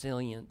things that are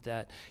salient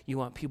that you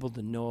want people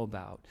to know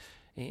about?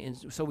 And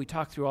so we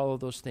talked through all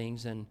of those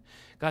things and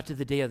got to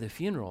the day of the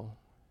funeral.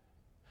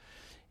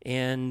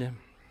 And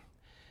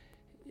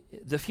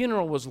the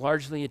funeral was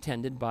largely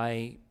attended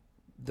by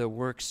the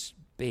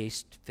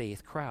works-based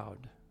faith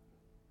crowd.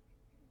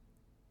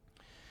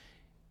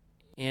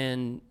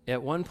 And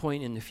at one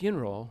point in the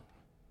funeral,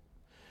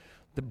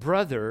 the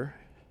brother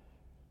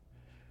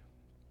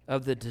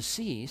of the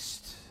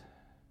deceased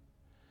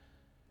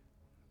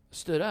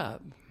stood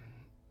up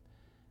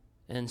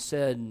and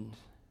said,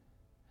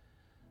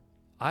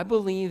 "I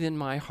believe in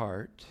my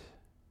heart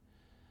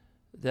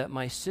that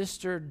my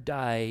sister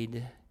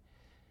died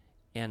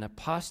an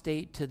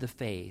apostate to the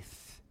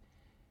faith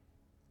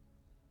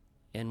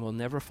and will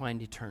never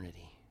find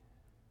eternity,"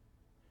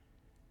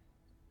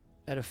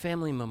 at a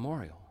family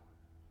memorial.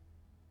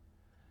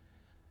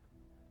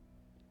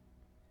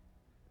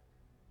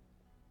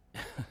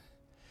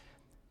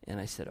 And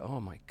I said, oh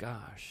my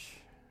gosh.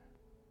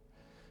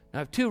 Now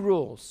I have two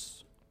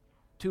rules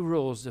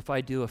if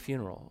I do a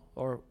funeral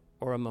or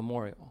a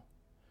memorial.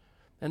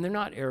 And they're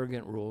not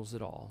arrogant rules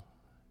at all.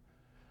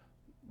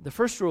 The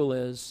first rule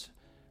is,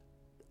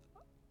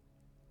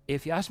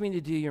 if you ask me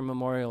to do your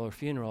memorial or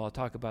funeral, I'll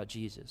talk about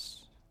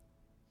Jesus.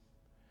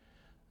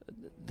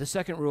 The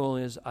second rule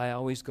is, I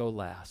always go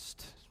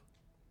last.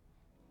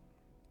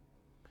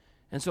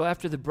 And so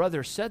after the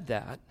brother said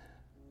that,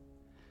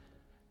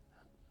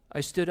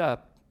 I stood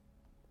up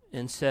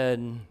and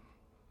said,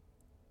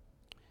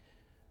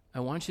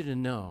 I want you to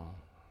know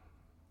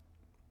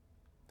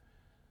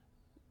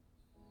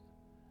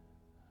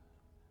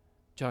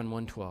John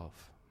 1:12.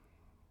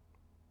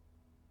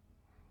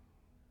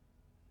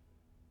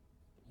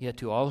 Yet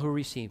to all who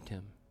received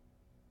him,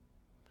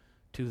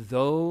 to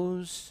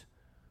those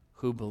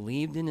who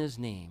believed in his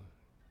name,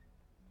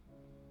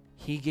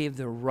 he gave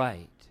the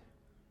right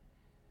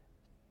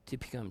to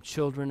become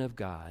children of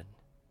God.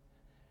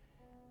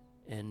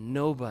 And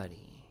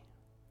nobody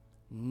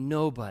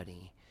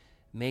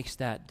makes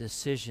that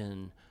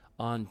decision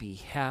on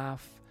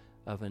behalf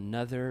of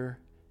another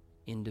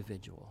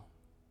individual.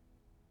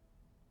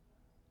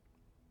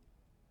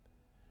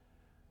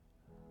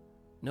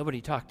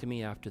 Nobody talked to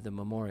me after the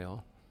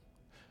memorial.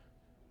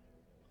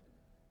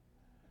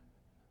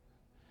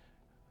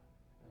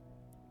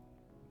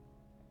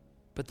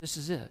 But this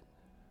is it.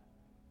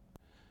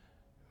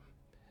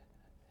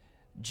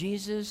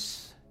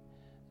 Jesus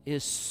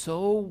is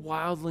so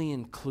wildly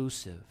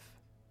inclusive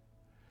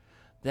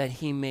that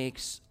he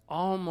makes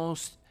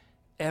almost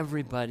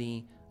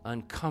everybody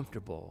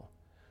uncomfortable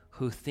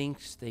who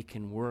thinks they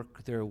can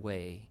work their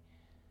way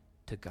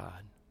to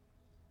God.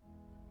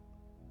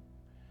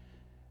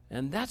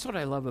 And that's what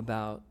I love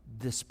about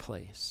this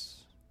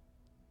place.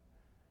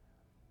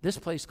 This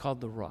place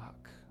called The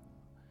Rock.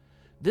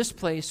 This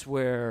place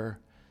where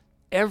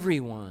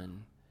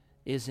everyone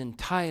is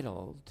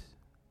entitled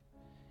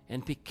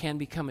and can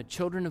become a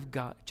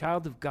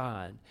child of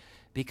God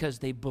because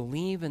they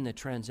believe in the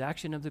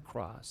transaction of the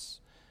cross,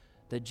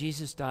 that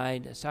Jesus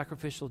died a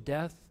sacrificial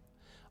death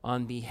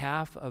on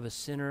behalf of a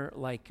sinner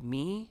like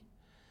me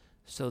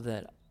so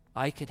that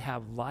I could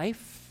have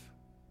life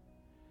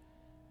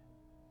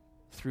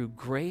through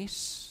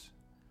grace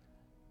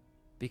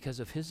because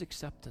of his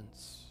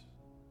acceptance.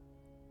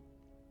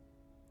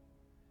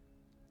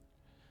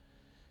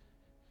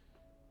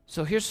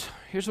 So here's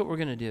what we're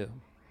going to do.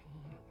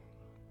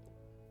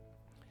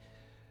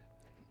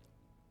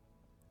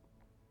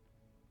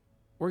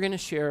 We're going to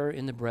share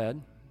in the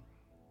bread,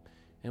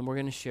 and we're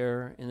going to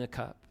share in the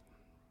cup.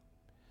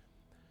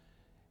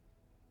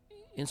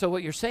 And so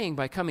what you're saying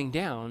by coming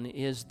down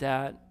is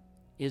that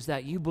is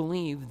that you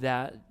believe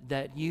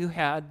that you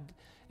had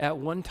at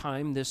one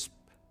time this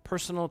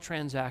personal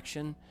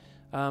transaction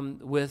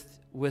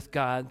with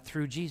God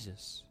through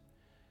Jesus.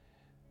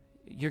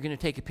 You're going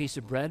to take a piece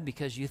of bread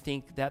because you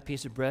think that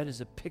piece of bread is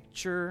a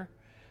picture,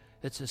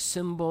 it's a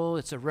symbol,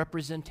 it's a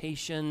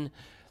representation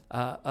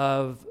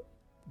of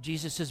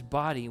Jesus'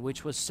 body,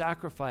 which was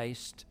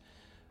sacrificed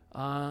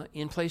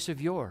in place of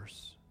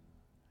yours.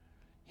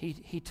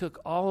 He took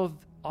all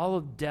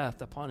of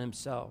death upon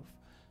himself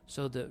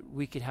so that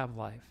we could have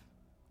life.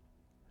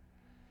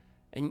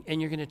 And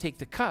you're going to take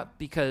the cup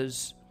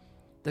because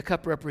the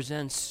cup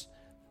represents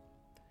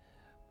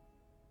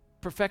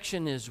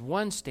perfection is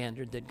one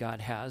standard that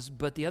God has,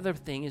 but the other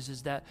thing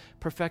is that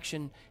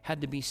perfection had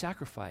to be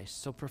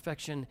sacrificed. So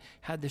perfection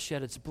had to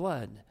shed its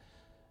blood.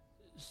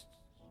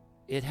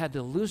 It had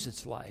to lose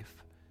its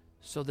life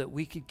so that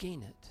we could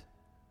gain it.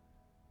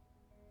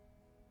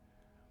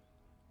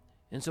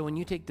 And so when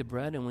you take the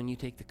bread and when you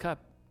take the cup,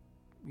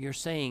 you're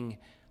saying,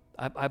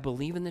 I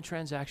believe in the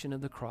transaction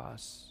of the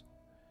cross,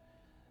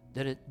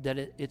 that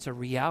it's a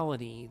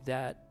reality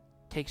that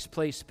takes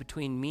place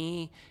between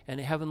me and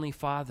a heavenly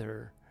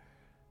Father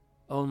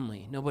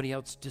only. Nobody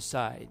else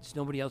decides.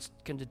 Nobody else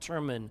can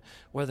determine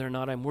whether or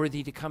not I'm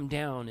worthy to come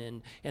down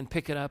and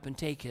pick it up and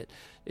take it.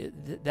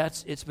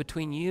 It's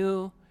between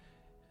you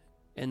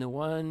and the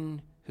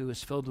one who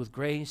is filled with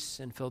grace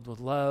and filled with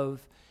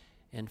love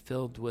and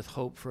filled with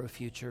hope for a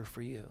future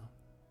for you.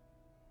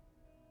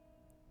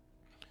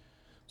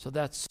 So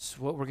that's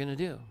what we're going to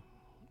do.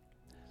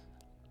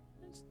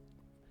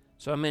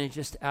 So I'm going to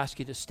just ask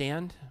you to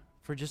stand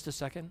for just a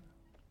second.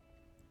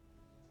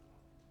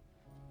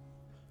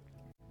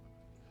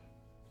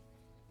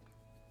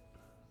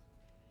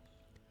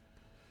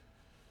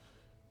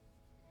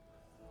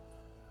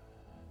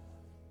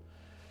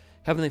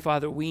 Heavenly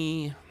Father,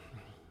 we're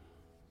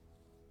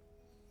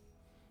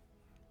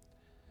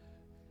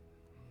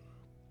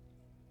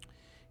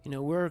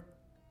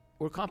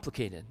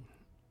complicated.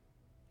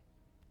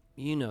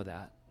 You know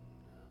that.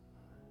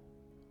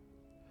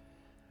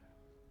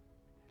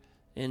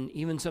 And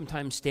even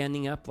sometimes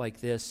standing up like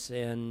this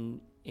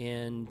and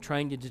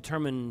trying to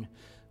determine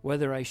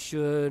whether I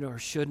should or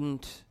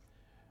shouldn't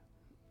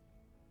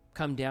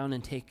come down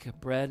and take a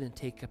bread and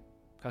take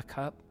a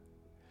cup,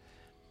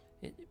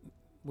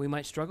 we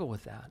might struggle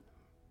with that.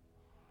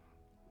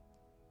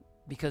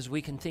 Because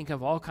we can think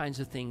of all kinds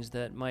of things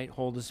that might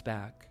hold us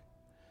back.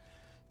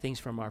 Things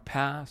from our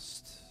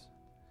past,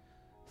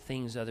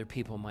 things other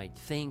people might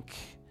think,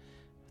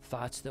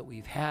 thoughts that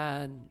we've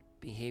had,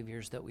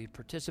 behaviors that we've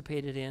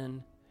participated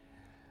in.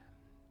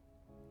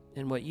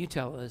 And what you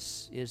tell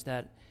us is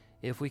that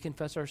if we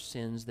confess our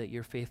sins, that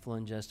you're faithful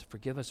and just to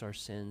forgive us our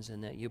sins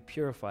and that you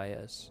purify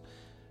us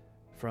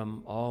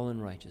from all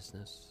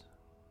unrighteousness.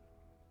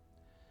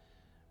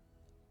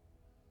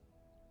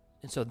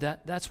 And so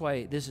that's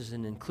why this is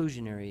an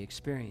inclusionary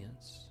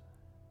experience.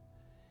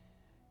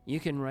 You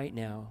can right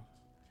now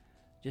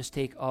just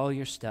take all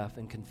your stuff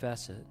and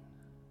confess it.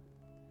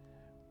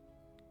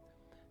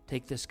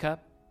 Take this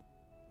cup,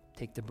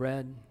 take the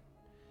bread,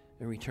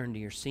 and return to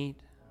your seat.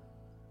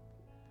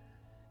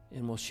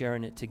 And we'll share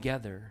in it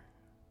together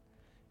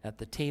at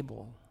the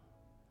table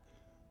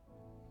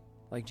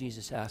like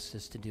Jesus asked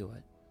us to do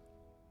it.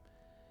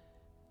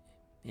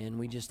 And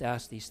we just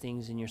ask these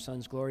things in your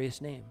Son's glorious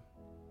name.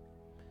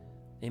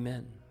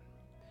 Amen.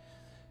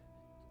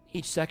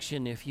 Each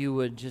section, if you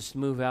would just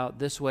move out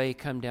this way,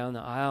 come down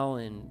the aisle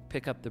and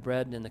pick up the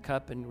bread and the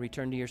cup and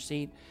return to your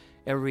seat.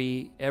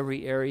 Every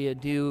area,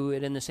 do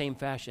it in the same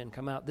fashion.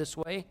 Come out this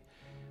way,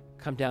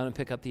 come down and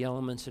pick up the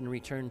elements and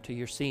return to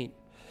your seat.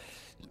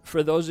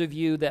 For those of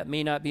you that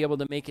may not be able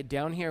to make it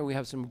down here, we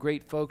have some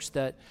great folks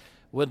that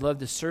would love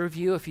to serve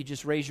you. If you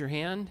just raise your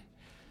hand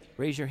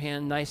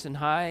nice and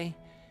high,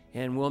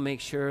 and we'll make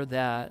sure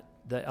that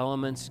the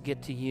elements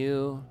get to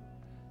you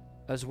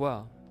as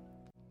well.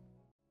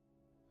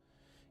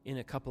 In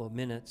a couple of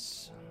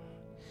minutes,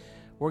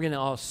 we're going to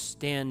all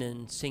stand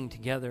and sing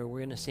together. We're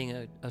going to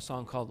sing a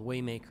song called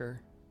Waymaker.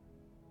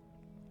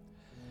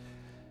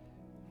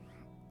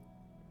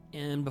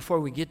 And before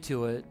we get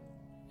to it,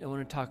 I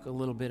want to talk a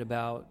little bit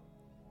about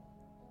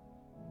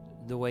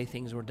the way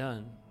things were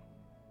done.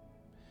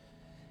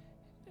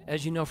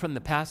 As you know from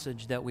the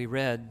passage that we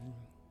read,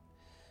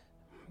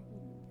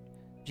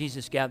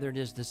 Jesus gathered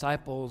his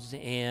disciples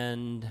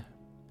and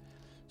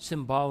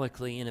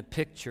symbolically in a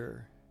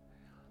picture,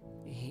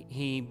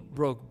 he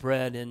broke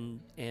bread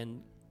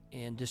and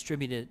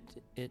distributed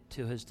it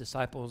to his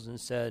disciples and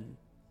said,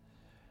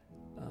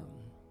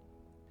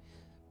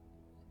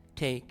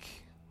 take,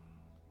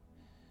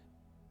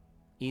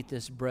 eat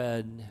this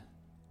bread.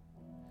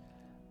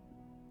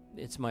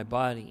 It's my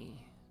body,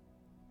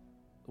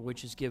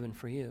 which is given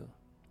for you.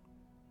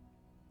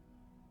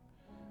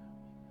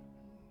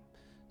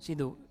 See,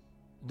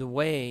 the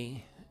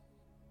way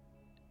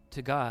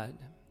to God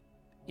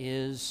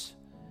is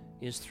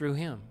through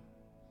him.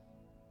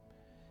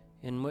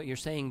 And what you're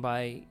saying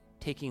by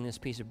taking this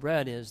piece of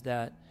bread is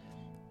that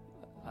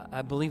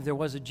I believe there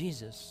was a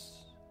Jesus.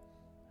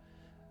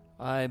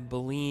 I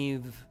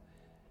believe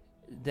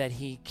that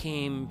he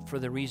came for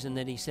the reason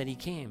that he said he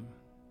came,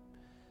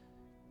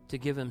 to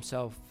give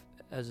himself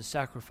as a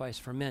sacrifice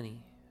for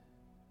many,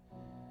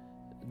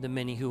 the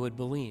many who would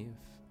believe.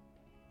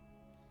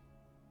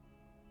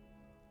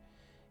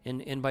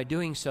 And by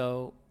doing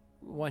so,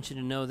 I want you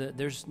to know that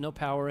there's no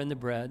power in the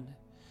bread.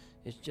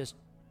 It's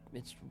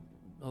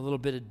a little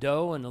bit of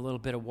dough and a little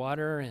bit of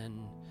water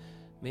and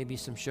maybe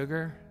some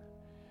sugar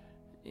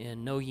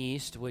and no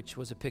yeast, which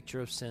was a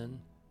picture of sin.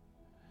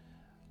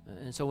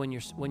 And so when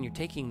you're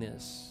taking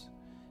this,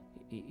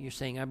 you're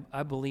saying,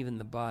 I believe in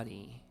the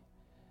body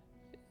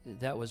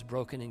that was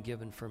broken and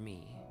given for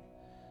me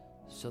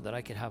so that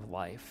I could have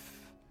life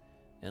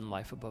and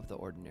life above the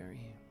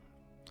ordinary.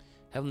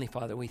 Heavenly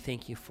Father, we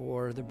thank you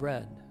for the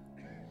bread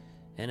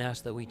and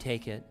ask that we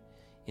take it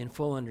in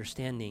full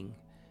understanding.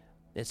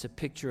 It's a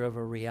picture of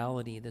a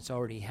reality that's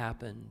already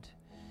happened,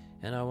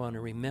 and I want to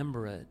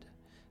remember it.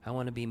 I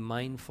want to be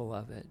mindful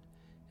of it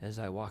as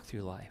I walk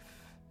through life.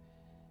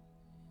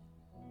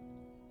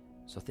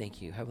 So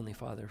thank you, Heavenly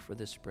Father, for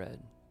this bread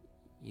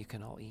you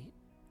can all eat.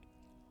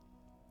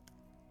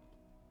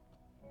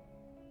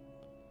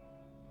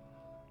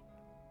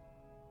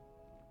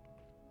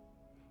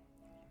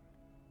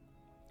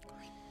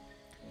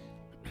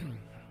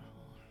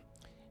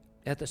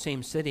 At the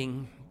same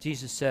sitting,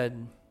 Jesus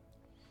said,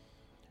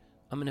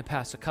 I'm going to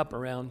pass a cup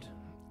around,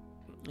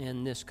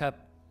 and this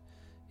cup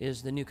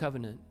is the new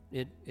covenant.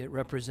 It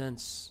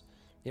represents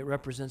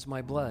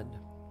my blood.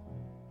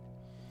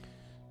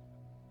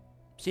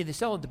 See, they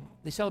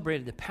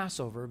celebrated the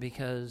Passover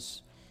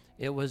because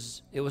it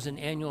was an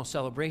annual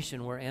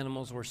celebration where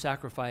animals were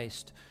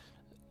sacrificed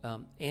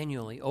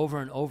annually, over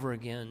and over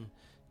again,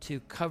 to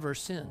cover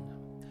sin.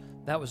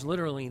 That was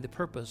literally the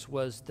purpose,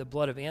 was the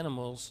blood of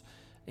animals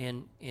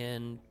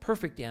and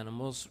perfect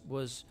animals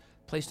was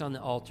placed on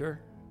the altar,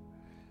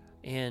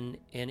 and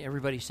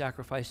everybody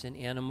sacrificed an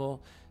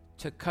animal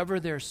to cover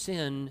their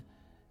sin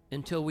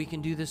until we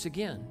can do this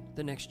again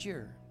the next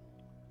year.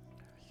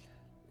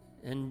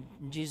 And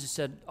Jesus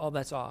said, all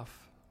that's off.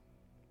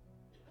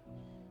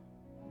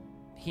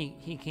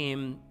 He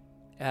came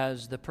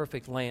as the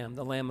perfect lamb,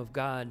 the Lamb of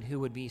God,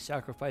 who would be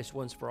sacrificed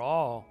once for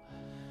all,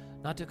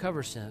 not to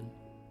cover sin,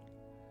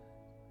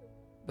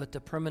 but to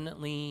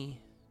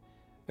permanently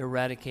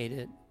eradicate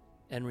it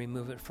and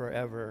remove it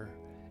forever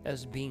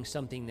as being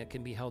something that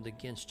can be held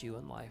against you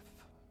in life.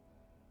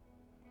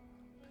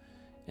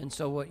 And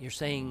so what you're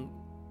saying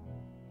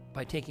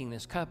by taking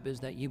this cup is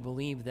that you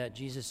believe that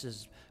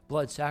Jesus'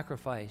 blood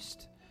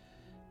sacrificed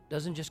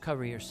doesn't just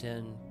cover your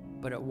sin,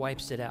 but it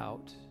wipes it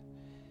out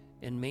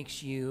and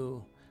makes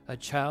you a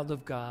child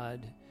of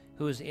God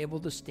who is able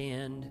to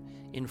stand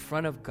in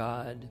front of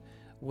God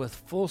with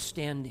full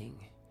standing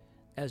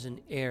as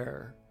an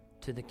heir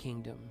to the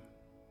kingdom.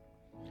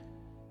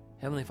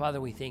 Heavenly Father,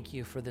 we thank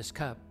you for this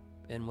cup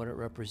and what it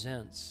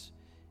represents,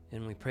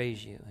 and we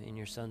praise you in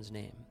your Son's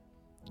name.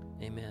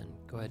 Amen.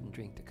 Go ahead and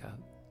drink the cup.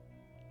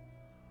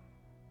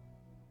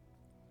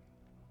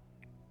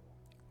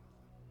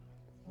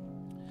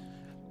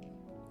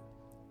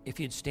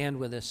 If you'd stand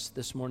with us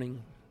this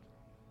morning.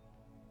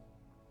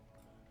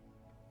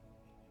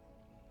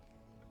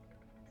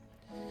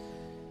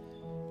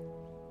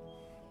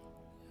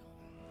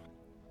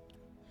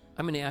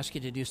 I'm going to ask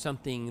you to do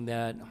something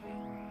that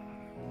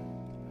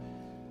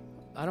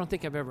I don't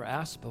think I've ever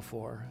asked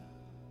before.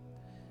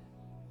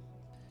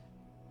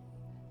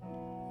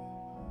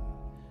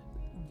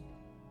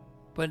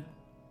 But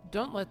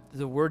don't let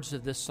the words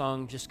of this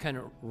song just kind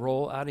of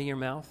roll out of your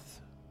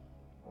mouth.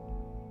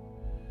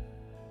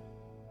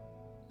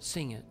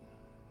 Sing it.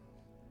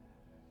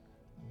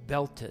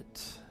 Belt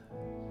it.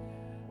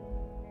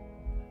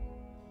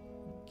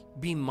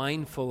 Be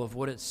mindful of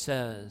what it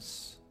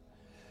says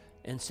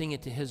and sing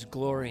it to His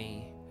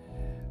glory,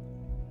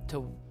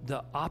 to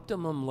the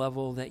optimum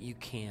level that you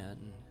can,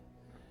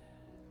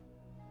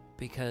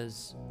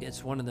 because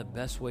it's one of the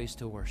best ways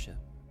to worship.